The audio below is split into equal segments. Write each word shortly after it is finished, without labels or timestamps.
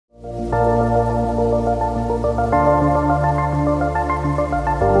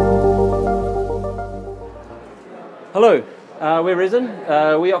We're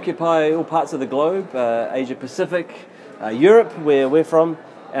Resn. We occupy all parts of the globe, Asia Pacific, Europe, where we're from,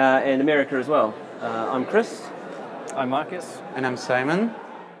 and America as well. I'm Chris. I'm Marcus. And I'm Simon.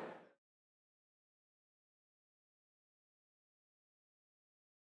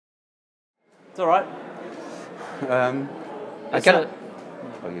 It's all right.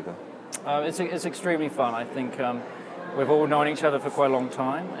 It's extremely fun. I think we've all known each other for quite a long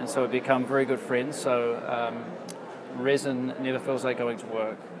time, and so we've become very good friends. So Resn never feels like going to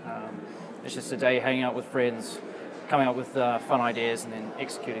work. It's just a day hanging out with friends, coming up with fun ideas, and then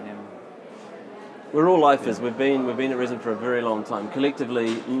executing them. We're all lifers. We've been at Resn for a very long time,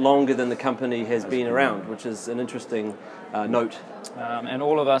 collectively longer than the company has been around, which is an interesting note. And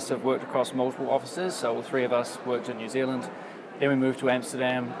all of us have worked across multiple offices. So all three of us worked in New Zealand. Then we moved to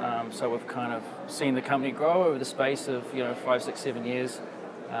Amsterdam. So we've kind of seen the company grow over the space of 5, 6, 7 years.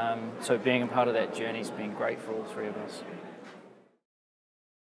 So being a part of that journey has been great for all three of us.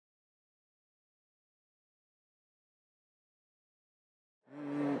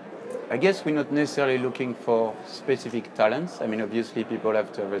 I guess we're not necessarily looking for specific talents. I mean, obviously people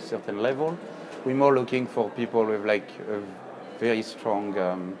have to have a certain level. We're more looking for people with like a very strong,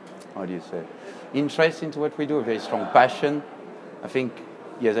 interest into what we do, a very strong passion. I think,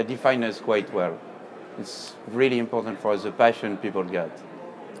 yeah, they define us quite well. It's really important for us, the passion people get.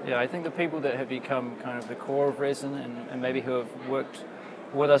 Yeah, I think the people that have become kind of the core of Resn and maybe who have worked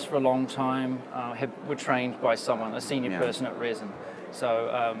with us for a long time were trained by someone, a senior person at Resn.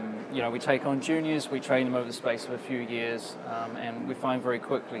 So, we take on juniors, we train them over the space of a few years, and we find very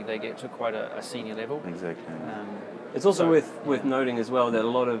quickly they get to quite a senior level. Exactly. It's also worth noting as well that a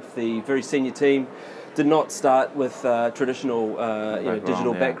lot of the very senior team did not start with traditional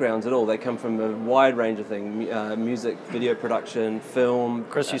digital backgrounds at all. They come from a wide range of things, music, video production, film.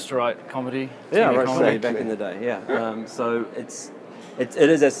 Chris used to write comedy. Yeah, I wrote comedy comedy back in the day, yeah. So it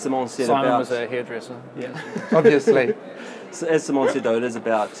is, as Simon said, Simon was a hairdresser. Yeah. Obviously. So as Simon said, though, it is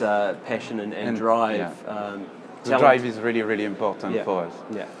about passion and drive. Yeah. The drive is really, really important for us.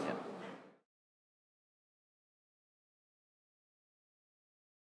 Yeah.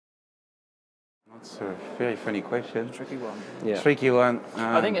 That's a very funny question. Tricky one. Yeah. Tricky one.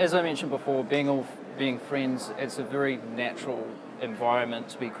 I think, as I mentioned before, being friends, it's a very natural environment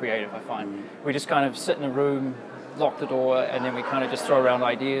to be creative, I find. We just kind of sit in a room, lock the door, and then we kind of just throw around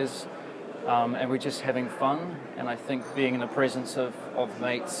ideas. And we're just having fun, and I think being in the presence of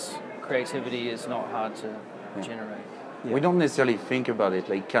mates, creativity is not hard to generate. Yeah. We don't necessarily think about it,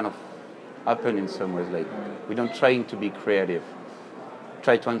 like kind of happen in some ways. Like we don't trying to be creative.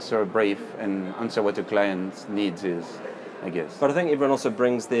 Try to answer a brief and answer what the client's needs is, I guess. But I think everyone also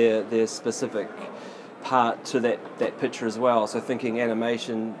brings their specific part to that picture as well. So thinking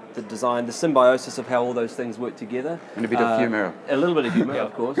animation, the design, the symbiosis of how all those things work together. And a bit of humor. A little bit of humor,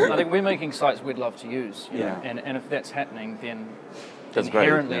 of course. I think we're making sites we'd love to use. And if that's happening, then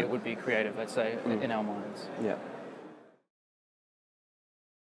inherently it would be creative, let's say, in our minds. Yeah.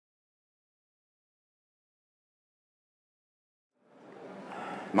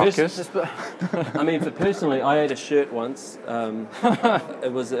 Marcus? I mean, personally, I ate a shirt once.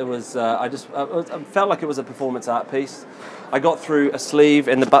 It was. I felt like it was a performance art piece. I got through a sleeve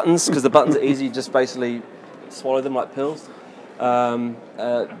and the buttons because the buttons are easy. Just basically swallow them like pills.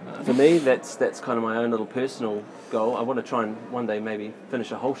 For me, that's kind of my own little personal goal. I want to try and one day maybe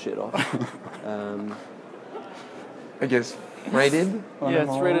finish a whole shirt off. I guess. Rated? Yeah,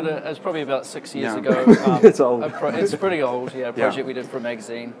 it's rated. It's probably about 6 years ago. It's old. It's pretty old. Yeah, a project we did for a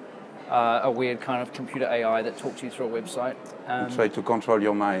magazine. A weird kind of computer AI that talks you through a website. Try to control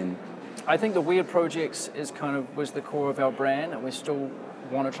your mind. I think the weird projects was the core of our brand, and we still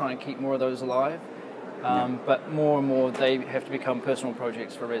want to try and keep more of those alive. But more and more, they have to become personal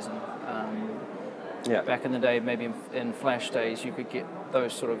projects for Resn. Back in the day, maybe in Flash days, you could get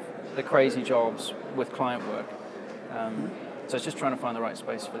those sort of the crazy jobs with client work. So it's just trying to find the right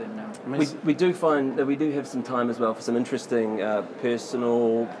space for them now. We do find that we do have some time as well for some interesting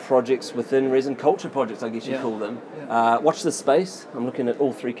personal projects within Resn, culture projects, I guess you call them. Watch this space. I'm looking at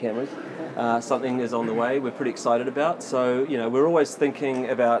all three cameras. Something is on the way we're pretty excited about. So, we're always thinking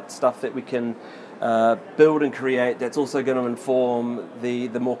about stuff that we can build and create that's also going to inform the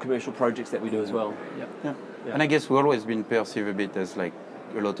more commercial projects that we do as well. Yeah. And I guess we've always been perceived a bit as like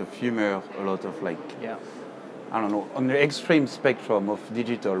a lot of humor, a lot of like... I don't know, on the extreme spectrum of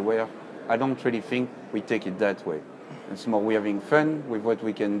digital, where I don't really think we take it that way. It's more we're having fun with what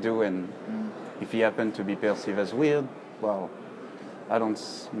we can do, and if it happen to be perceived as weird, well, I don't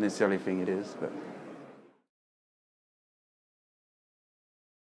necessarily think it is. But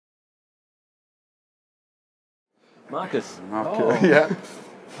Marcus. Oh. Yeah.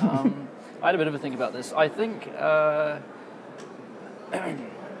 I had a bit of a think about this. I think I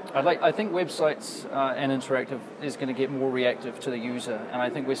think websites and interactive is going to get more reactive to the user, and I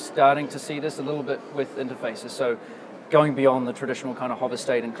think we're starting to see this a little bit with interfaces. So going beyond the traditional kind of hover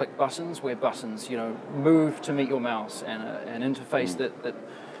state and click buttons, where buttons, move to meet your mouse, and an interface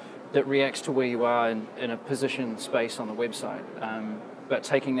that reacts to where you are in a position space on the website. But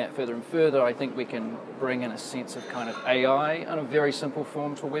taking that further and further, I think we can bring in a sense of kind of AI in a very simple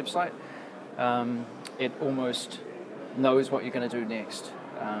form to a website. It almost knows what you're going to do next.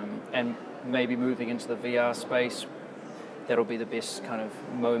 And maybe moving into the VR space, that'll be the best kind of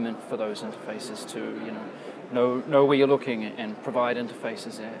moment for those interfaces to, know where you're looking and provide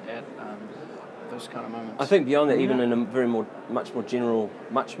interfaces at those kind of moments. I think beyond that, even in a much more general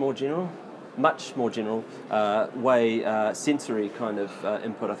way, sensory kind of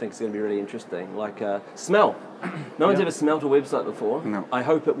input, I think is going to be really interesting. Like smell. No one's ever smelled a website before. No. I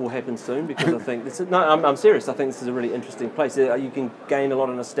hope it will happen soon, because I think I'm serious. I think this is a really interesting place. You can gain a lot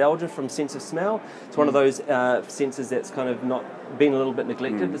of nostalgia from sense of smell. It's one of those senses that's kind of not been a little bit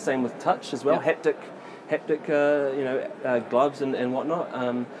neglected. The same with touch as well. Haptic gloves and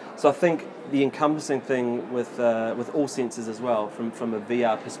whatnot. So I think the encompassing thing with all senses as well, from a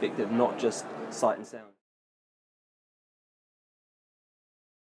VR perspective, not just sight and sound.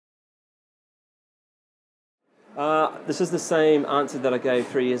 This is the same answer that I gave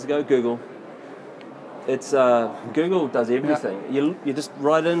 3 years ago. Google. It's Google does everything. You just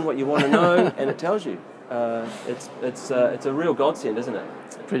write in what you want to know, and it tells you. It's a real godsend, isn't it?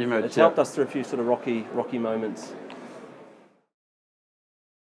 Pretty much. It's helped us through a few sort of rocky moments.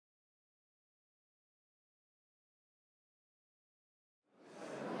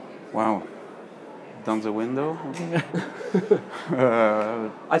 Wow. Down the window?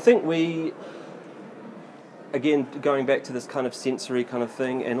 I think again, going back to this kind of sensory kind of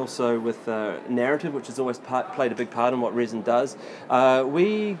thing, and also with narrative, which has always played a big part in what Resn does,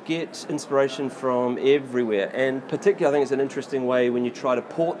 we get inspiration from everywhere, and particularly I think it's an interesting way when you try to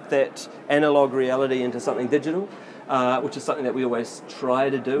port that analog reality into something digital, which is something that we always try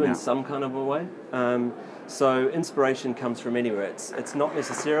to do in some kind of a way. So inspiration comes from anywhere. It's not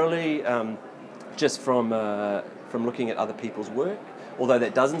necessarily just from looking at other people's work, although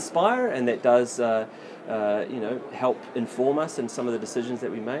that does inspire and that does help inform us in some of the decisions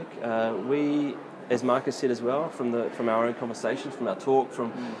that we make. We, as Marcus said as well, from our own conversations, from our talk,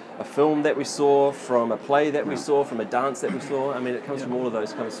 from a film that we saw, from a play that we saw, from a dance that we saw. I mean, it comes from all of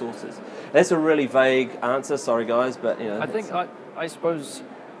those kind of sources. That's a really vague answer, sorry guys, but I suppose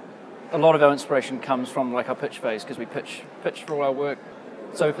a lot of our inspiration comes from like our pitch phase, because we pitch for all our work.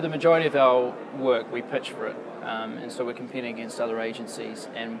 So for the majority of our work, we pitch for it, and so we're competing against other agencies,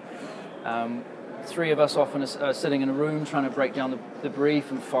 and three of us often are sitting in a room trying to break down the brief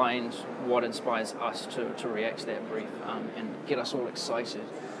and find what inspires us to react to that brief and get us all excited.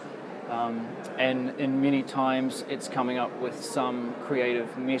 And in many times it's coming up with some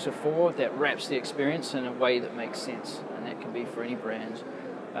creative metaphor that wraps the experience in a way that makes sense, and that can be for any brand.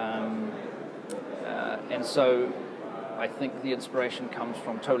 And so I think the inspiration comes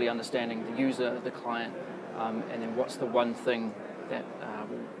from totally understanding the user, the client, and then what's the one thing that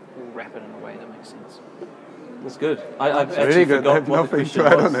will wrap it in a way that makes sense. That's good. I really good. I have nothing to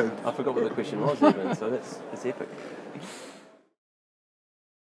add on it. I forgot what the question was even, so that's epic.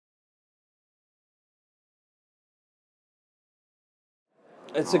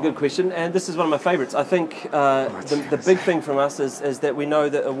 It's a good question, and this is one of my favourites. I think the big thing from us is that we know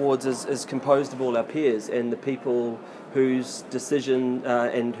that Awwwards is composed of all our peers and the people whose decision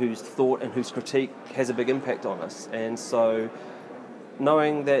and whose thought and whose critique has a big impact on us. And so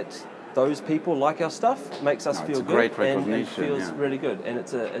knowing that those people like our stuff makes us feel good and feels really good. And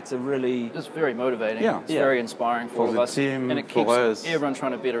it's a really... It's very motivating. Yeah. It's very inspiring for all of us. Team, and it keeps everyone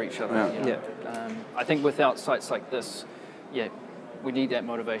trying to better each other. I think without sites like this, we need that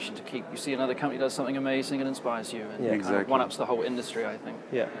motivation to keep. You see another company does something amazing, it inspires you, and one-ups the whole industry, I think.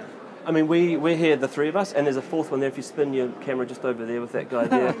 Yeah. I mean, we're here, the three of us, and there's a fourth one there. If you spin your camera just over there with that guy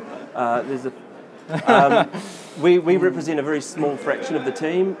there, there's a... we represent a very small fraction of the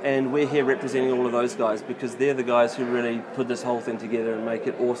team, and we're here representing all of those guys because they're the guys who really put this whole thing together and make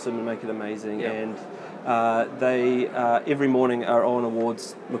it awesome and make it amazing. And they every morning are on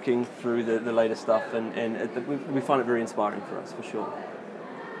Awwwards looking through the latest stuff, and we find it very inspiring for us, for sure.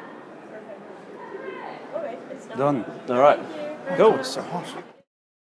 Done. All right. Cool. So hot.